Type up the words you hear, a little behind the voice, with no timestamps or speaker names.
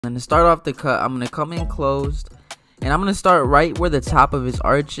And to start off the cut, I'm going to come in closed, and I'm going to start right where the top of his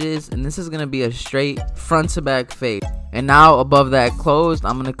arch is, and this is going to be a straight front to back fade. And now above that closed,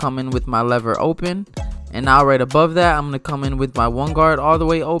 I'm going to come in with my lever open, and now right above that, I'm going to come in with my one guard all the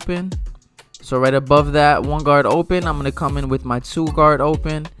way open. So right above that one guard open, I'm going to come in with my two guard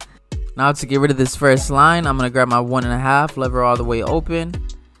open. Now to get rid of this first line, I'm going to grab my 1.5 lever all the way open.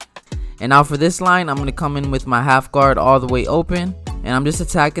 And now for this line, I'm going to come in with my half guard all the way open. And I'm just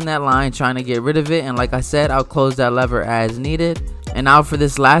attacking that line, trying to get rid of it. And like I said, I'll close that lever as needed. And now for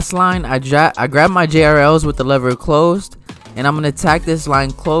this last line, I grab my JRLs with the lever closed. And I'm going to attack this line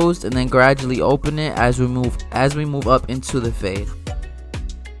closed and then gradually open it as we move up into the fade.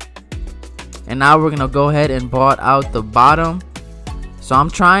 And now we're going to go ahead and bot out the bottom. So I'm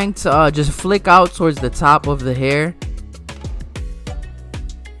trying to just flick out towards the top of the hair